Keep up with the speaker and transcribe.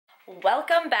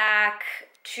Welcome back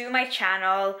to my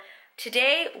channel.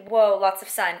 Today, whoa, lots of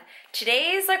sun.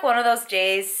 Today is like one of those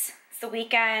days, it's the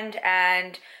weekend,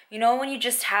 and you know when you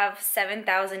just have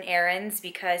 7,000 errands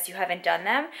because you haven't done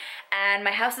them? And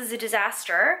my house is a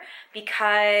disaster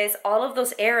because all of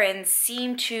those errands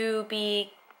seem to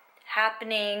be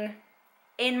happening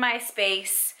in my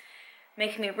space,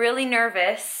 making me really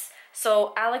nervous.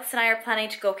 So Alex and I are planning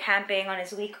to go camping on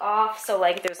his week off. So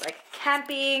like there's like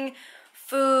camping,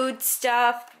 food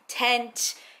stuff,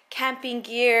 tent, camping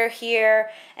gear here,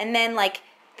 and then like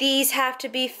these have to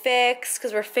be fixed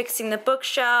because we're fixing the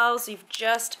bookshelves. We've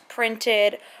just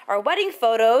printed our wedding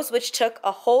photos, which took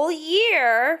a whole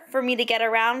year for me to get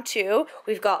around to.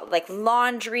 We've got like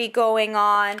laundry going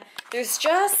on. There's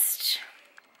just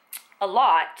a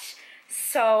lot.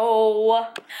 So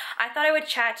I thought I would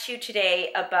chat to you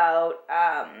today about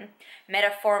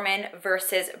Metformin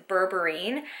versus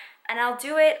Berberine, and I'll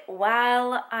do it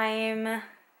while I'm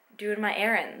doing my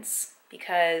errands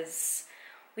because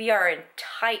we are in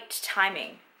tight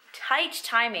timing,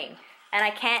 and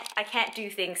I can't do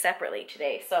things separately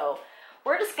today. So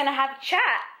we're just gonna have a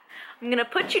chat. I'm gonna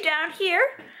put you down here,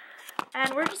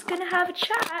 and we're just gonna have a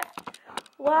chat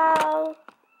while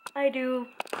I do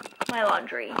my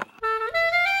laundry.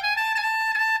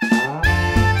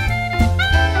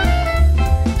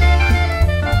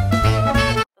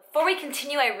 Before we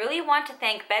continue, I really want to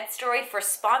thank BedStory for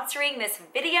sponsoring this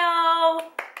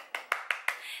video.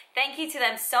 Thank you to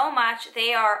them so much.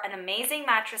 They are an amazing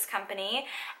mattress company.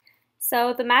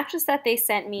 So the mattress that they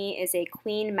sent me is a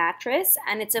queen mattress,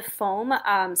 and it's a foam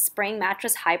spring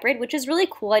mattress hybrid, which is really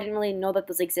cool. I didn't really know that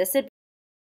those existed.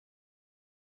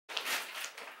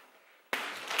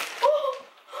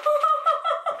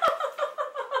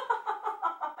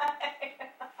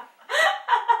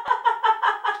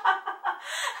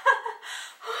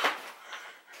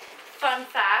 Fun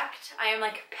fact, I am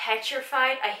like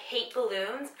petrified. I hate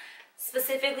balloons,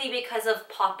 specifically because of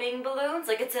popping balloons.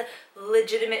 Like it's a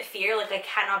legitimate fear. Like I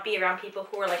cannot be around people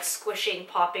who are like squishing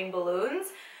popping balloons.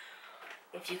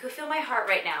 If you could feel my heart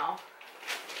right now.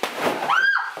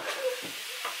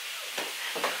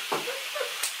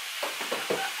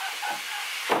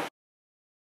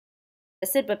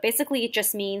 But basically it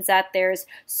just means that there's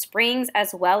springs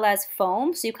as well as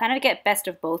foam, so you kind of get best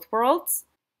of both worlds.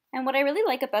 And what I really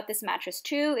like about this mattress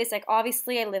too is like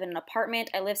obviously I live in an apartment,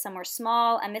 I live somewhere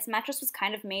small, and this mattress was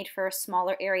kind of made for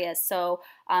smaller areas. So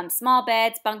small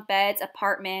beds, bunk beds,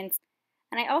 apartments.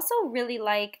 And I also really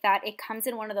like that it comes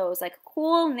in one of those like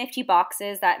cool nifty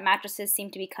boxes that mattresses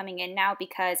seem to be coming in now,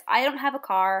 because I don't have a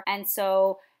car, and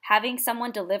so having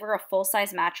someone deliver a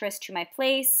full-size mattress to my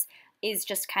place is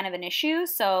just kind of an issue.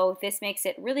 So this makes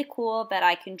it really cool that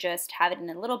I can just have it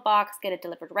in a little box, get it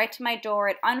delivered right to my door.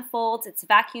 It unfolds, it's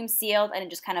vacuum sealed, and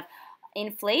it just kind of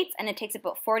inflates, and it takes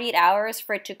about 48 hours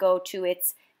for it to go to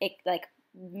its like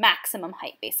maximum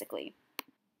height basically.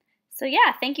 So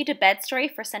yeah, thank you to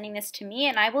BedStory for sending this to me,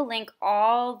 and I will link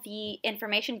all the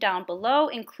information down below,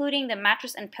 including the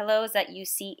mattress and pillows that you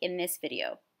see in this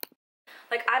video.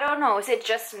 Like, I don't know, is it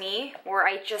just me, or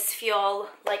I just feel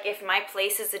like if my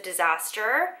place is a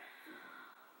disaster,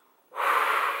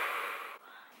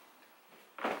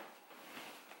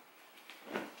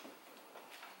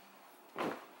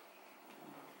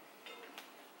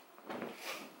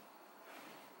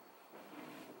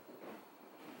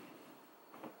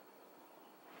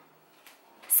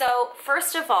 So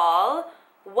first of all,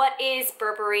 what is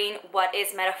Berberine? What is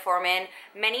Metformin?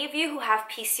 Many of you who have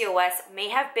PCOS may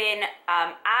have been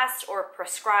asked or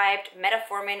prescribed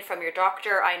Metformin from your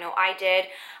doctor. I know I did.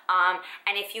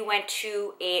 And if you went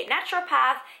to a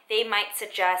naturopath, they might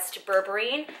suggest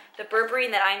Berberine. The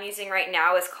Berberine that I'm using right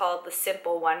now is called the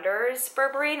Simple Wonders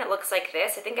Berberine. It looks like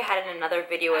this. I think I had it in another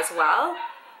video as well.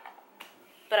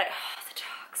 But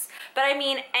But I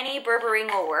mean, any Berberine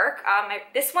will work.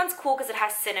 This one's cool because it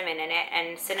has cinnamon in it,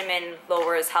 and cinnamon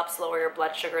helps lower your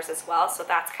blood sugars as well, so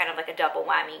that's kind of like a double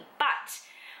whammy. But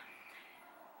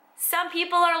some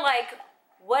people are like,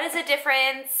 what is the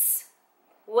difference?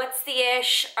 What's the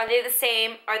ish? Are they the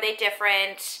same? Are they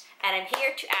different? And I'm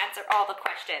here to answer all the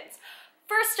questions.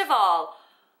 First of all,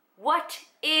 what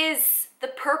is the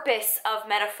purpose of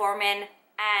Metformin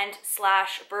and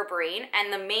 / Berberine?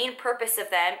 And the main purpose of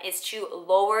them is to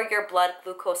lower your blood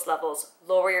glucose levels,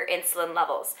 lower your insulin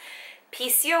levels.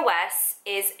 PCOS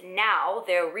is now,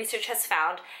 their research has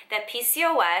found that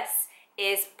PCOS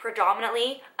is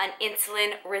predominantly an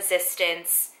insulin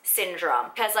resistance syndrome.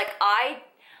 Because like I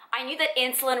knew that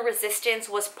insulin resistance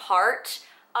was part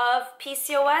of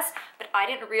PCOS, but I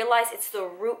didn't realize it's the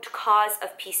root cause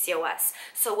of PCOS.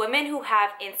 So women who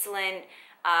have insulin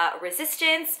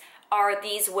resistance are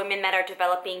these women that are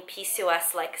developing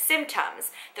PCOS-like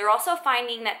symptoms. They're also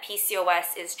finding that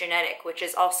PCOS is genetic, which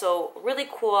is also really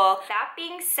cool. That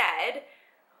being said,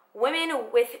 women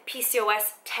with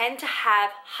PCOS tend to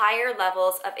have higher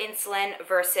levels of insulin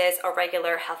versus a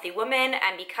regular healthy woman,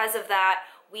 and because of that,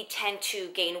 we tend to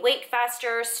gain weight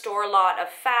faster, store a lot of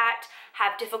fat,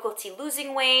 have difficulty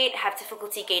losing weight, have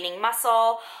difficulty gaining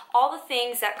muscle, all the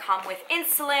things that come with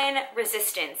insulin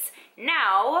resistance.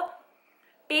 Now,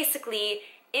 basically,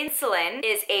 insulin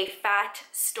is a fat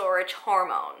storage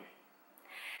hormone.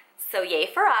 So yay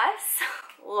for us,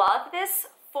 love this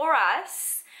for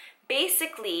us.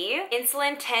 Basically,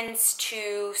 insulin tends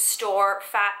to store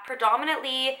fat,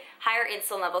 predominantly higher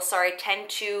insulin levels, tend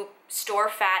to store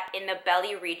fat in the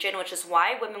belly region, which is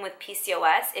why women with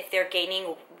PCOS, if they're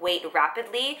gaining weight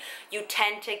rapidly, you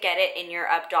tend to get it in your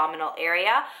abdominal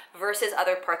area versus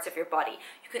other parts of your body.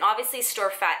 You can obviously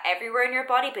store fat everywhere in your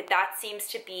body, but that seems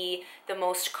to be the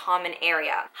most common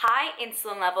area. High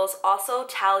insulin levels also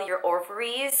tell your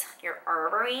ovaries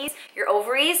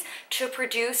to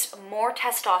produce more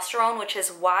testosterone, which is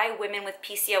why women with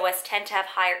PCOS tend to have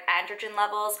higher androgen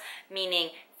levels,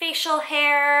 meaning facial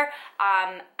hair,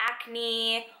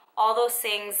 acne, all those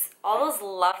things, all those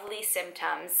lovely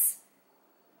symptoms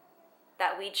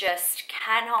that we just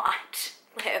cannot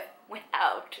live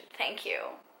without. Thank you.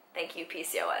 Thank you,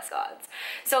 PCOS gods.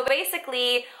 So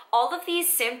basically, all of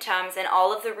these symptoms and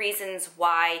all of the reasons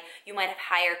why you might have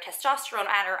higher testosterone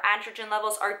or androgen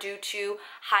levels are due to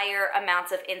higher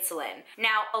amounts of insulin.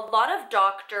 Now, a lot of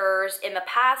doctors in the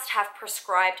past have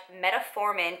prescribed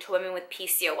metformin to women with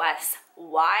PCOS.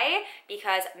 Why?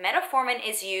 Because metformin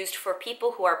is used for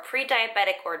people who are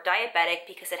pre-diabetic or diabetic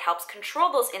because it helps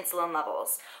control those insulin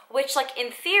levels, which, like,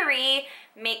 in theory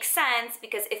makes sense,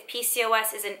 because if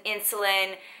PCOS is an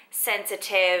insulin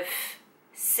sensitive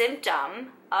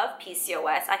symptom of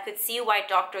PCOS, I could see why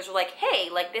doctors were like, hey,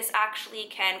 like, this actually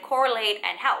can correlate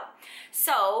and help.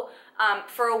 So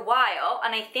for a while,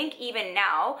 and I think even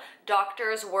now,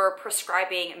 doctors were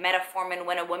prescribing metformin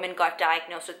when a woman got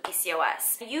diagnosed with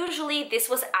PCOS. Usually this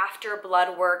was after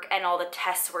blood work and all the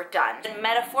tests were done. And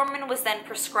metformin was then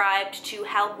prescribed to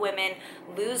help women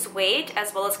lose weight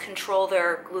as well as control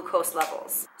their glucose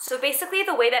levels. So basically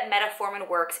the way that metformin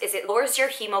works is it lowers your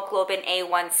hemoglobin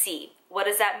A1C. What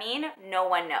does that mean? No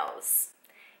one knows.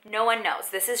 No one knows.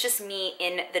 This is just me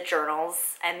in the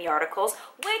journals and the articles,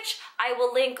 which I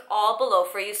will link all below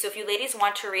for you. So if you ladies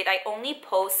want to read, I only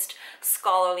post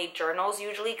scholarly journals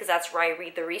usually because that's where I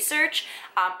read the research.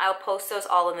 I'll post those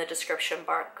all in the description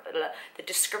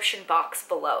box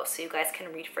below so you guys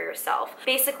can read for yourself.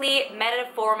 Basically,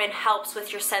 metformin helps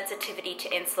with your sensitivity to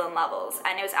insulin levels,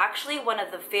 and it was actually one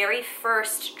of the very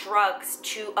first drugs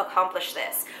to accomplish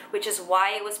this, which is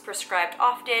why it was prescribed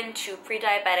often to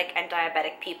pre-diabetic and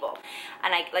diabetic people.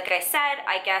 And like I said,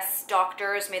 I guess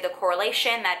doctors made the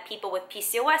correlation that people with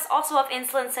PCOS also have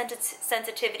insulin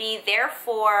sensitivity,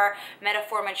 therefore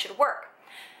metformin should work.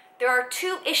 There are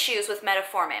two issues with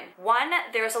metformin. One,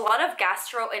 there's a lot of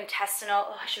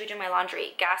gastrointestinal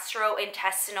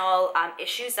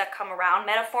issues that come around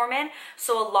metformin.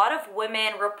 So a lot of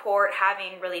women report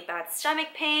having really bad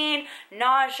stomach pain,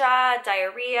 nausea,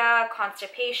 diarrhea,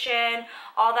 constipation,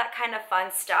 all that kind of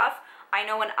fun stuff. I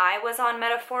know when I was on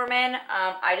metformin,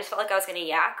 I just felt like I was gonna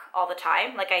yak all the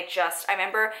time. Like I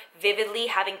remember vividly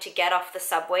having to get off the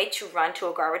subway to run to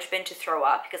a garbage bin to throw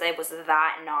up because I was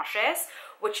that nauseous,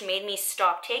 which made me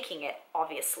stop taking it,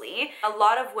 obviously. A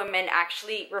lot of women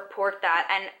actually report that,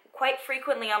 and quite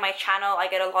frequently on my channel, I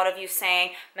get a lot of you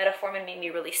saying metformin made me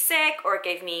really sick or it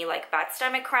gave me like bad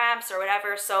stomach cramps or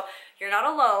whatever. So you're not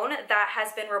alone. That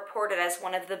has been reported as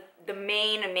one of the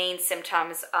main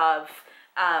symptoms of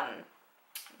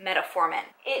metformin.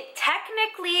 It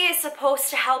technically is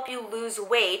supposed to help you lose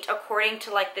weight according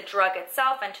to like the drug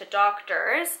itself and to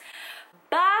doctors,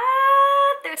 but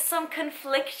there's some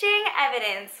conflicting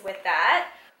evidence with that.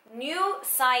 New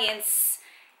science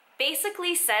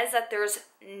basically says that there's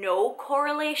no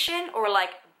correlation or like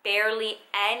barely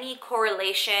any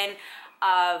correlation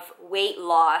of weight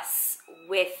loss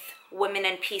with women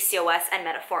in PCOS and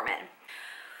metformin,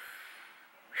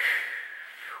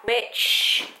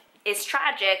 which is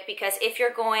tragic because if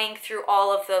you're going through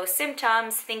all of those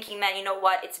symptoms thinking that, you know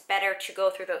what, it's better to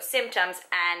go through those symptoms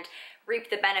and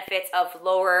reap the benefits of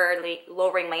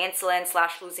lowering my insulin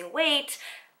 / losing weight,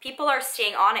 people are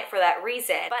staying on it for that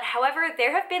reason. But however,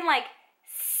 there have been like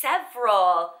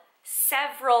several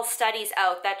studies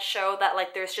out that show that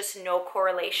like there's just no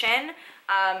correlation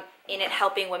in it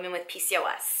helping women with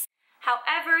PCOS.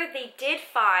 However, they did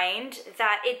find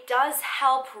that it does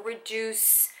help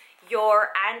reduce your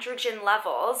androgen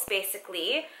levels,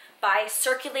 basically, by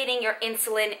circulating your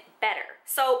insulin better.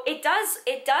 So it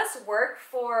does work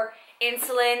for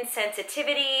insulin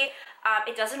sensitivity.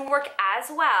 It doesn't work as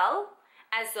well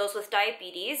as those with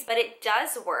diabetes, but it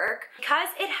does work because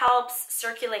it helps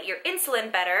circulate your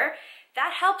insulin better.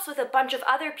 That helps with a bunch of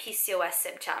other PCOS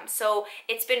symptoms. So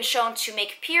it's been shown to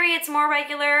make periods more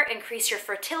regular, increase your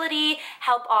fertility,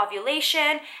 help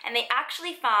ovulation, and they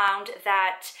actually found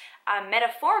that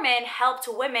metformin helped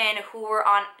women who were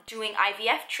doing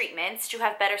IVF treatments to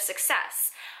have better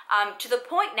success. To the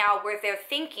point now where they're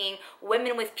thinking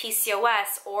women with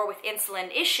PCOS or with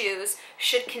insulin issues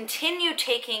should continue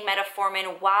taking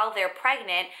metformin while they're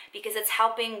pregnant because it's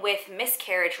helping with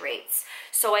miscarriage rates.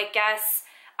 So I guess,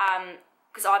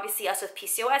 because obviously us with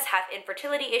PCOS have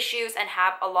infertility issues and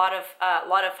have a lot of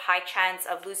high chance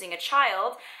of losing a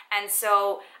child, and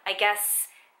so I guess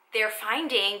they're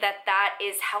finding that that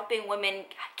is helping women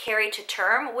carry to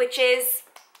term, which is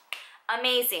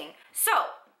amazing. So,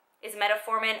 is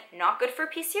metformin not good for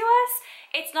PCOS?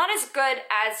 It's not as good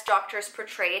as doctors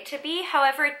portray it to be.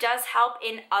 However, it does help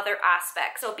in other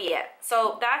aspects, so be it.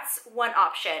 So that's one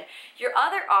option. Your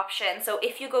other option, so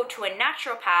if you go to a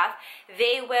naturopath,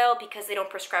 they will, because they don't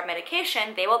prescribe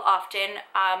medication, they will often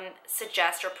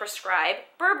suggest or prescribe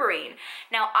berberine.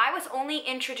 Now, I was only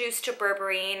introduced to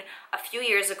berberine a few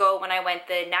years ago when I went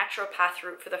the naturopath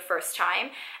route for the first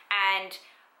time, and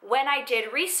when I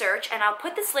did research, and I'll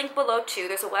put this link below too,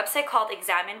 there's a website called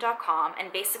examine.com,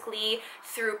 and basically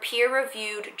through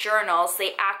peer-reviewed journals,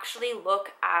 they actually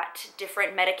look at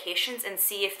different medications and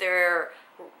see if they're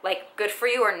like good for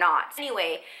you or not.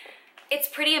 Anyway, it's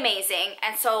pretty amazing.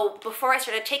 And so before I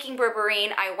started taking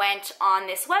berberine, I went on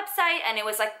this website and it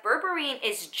was like berberine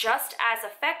is just as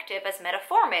effective as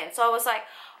metformin. So I was like,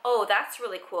 oh, that's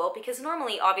really cool, because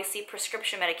normally obviously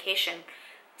prescription medication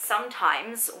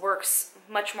sometimes works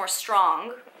much more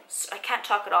strong. I can't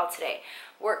talk at all today.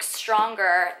 Works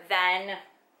stronger than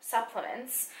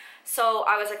supplements. So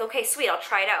I was like, okay, sweet, I'll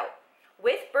try it out.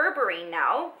 With berberine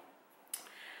now,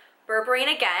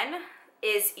 berberine again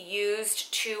is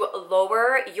used to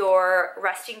lower your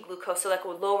resting glucose, so like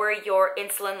lower your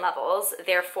insulin levels,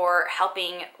 therefore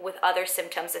helping with other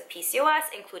symptoms of PCOS,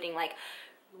 including like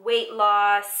weight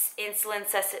loss, insulin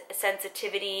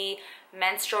sensitivity,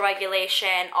 menstrual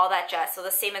regulation, all that jazz. So the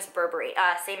same as berberine,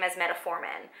 same as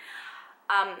metformin.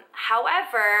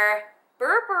 However,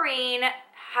 berberine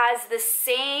has the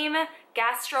same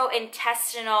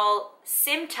gastrointestinal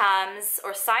symptoms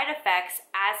or side effects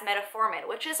as metformin,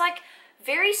 which is like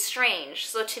very strange.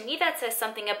 So to me, that says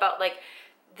something about like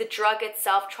the drug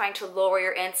itself trying to lower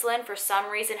your insulin for some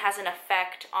reason has an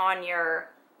effect on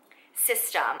your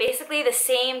system. Basically, the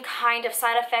same kind of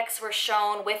side effects were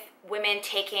shown with women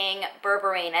taking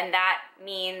berberine, and that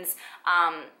means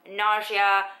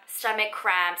nausea, stomach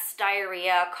cramps,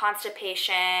 diarrhea,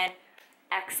 constipation,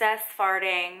 excess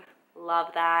farting,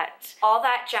 love that. All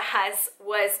that jazz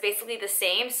was basically the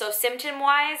same, so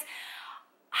symptom-wise.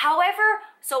 However,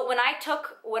 so when I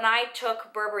took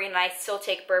berberine, and I still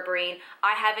take berberine,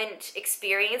 I haven't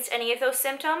experienced any of those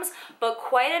symptoms, but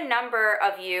quite a number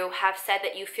of you have said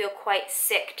that you feel quite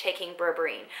sick taking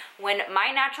berberine. When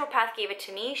my naturopath gave it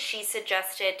to me, she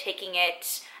suggested taking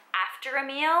it after a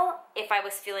meal if I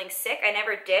was feeling sick. I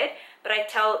never did, but I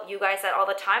tell you guys that all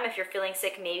the time. If you're feeling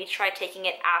sick, maybe try taking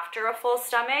it after a full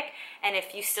stomach, and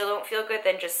if you still don't feel good,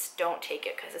 then just don't take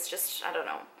it, because it's just, I don't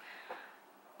know.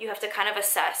 You have to kind of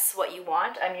assess what you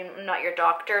want. I mean, I'm not your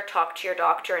doctor. Talk to your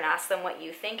doctor and ask them what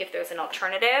you think if there's an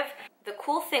alternative. The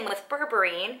cool thing with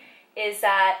berberine is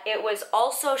that it was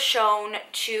also shown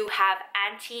to have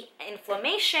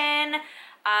anti-inflammation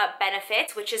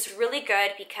benefits, which is really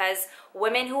good because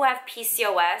women who have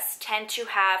PCOS tend to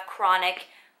have chronic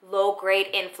low-grade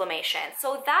inflammation.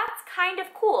 So that's kind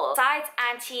of cool. Besides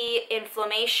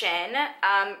anti-inflammation,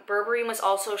 berberine was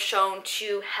also shown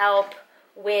to help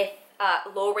with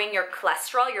lowering your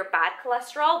cholesterol, your bad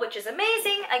cholesterol, which is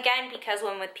amazing, again, because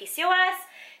women with PCOS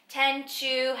tend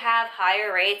to have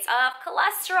higher rates of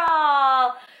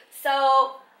cholesterol.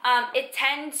 So it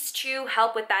tends to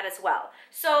help with that as well.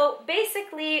 So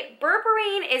basically,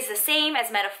 berberine is the same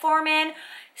as metformin,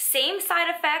 same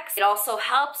side effects. It also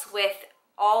helps with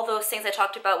all those things I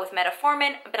talked about with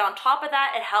metformin, but on top of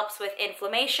that, it helps with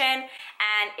inflammation,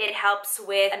 and it helps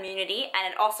with immunity,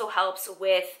 and it also helps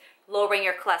with lowering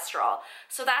your cholesterol.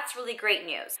 So that's really great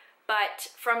news. But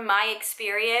from my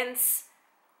experience,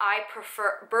 I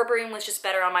prefer, berberine was just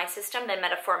better on my system than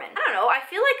metformin. I don't know, I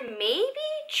feel like maybe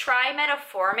try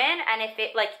metformin, and if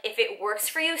it works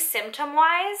for you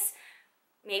symptom-wise,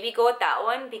 maybe go with that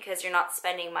one because you're not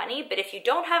spending money. But if you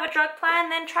don't have a drug plan,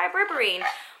 then try berberine.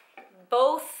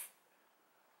 Both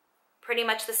pretty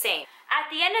much the same. At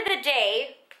the end of the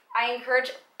day, I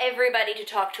encourage everybody to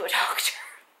talk to a doctor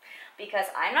because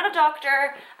I'm not a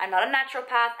doctor, I'm not a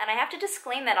naturopath, and I have to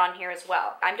disclaim that on here as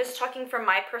well. I'm just talking from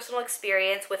my personal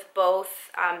experience with both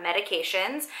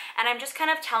medications, and I'm just kind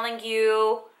of telling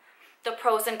you the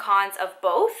pros and cons of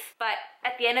both. But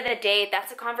at the end of the day,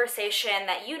 that's a conversation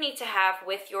that you need to have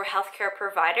with your healthcare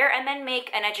provider and then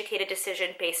make an educated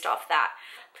decision based off that.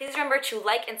 Please remember to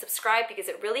like and subscribe because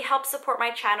it really helps support my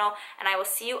channel, and I will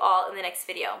see you all in the next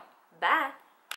video. Bye!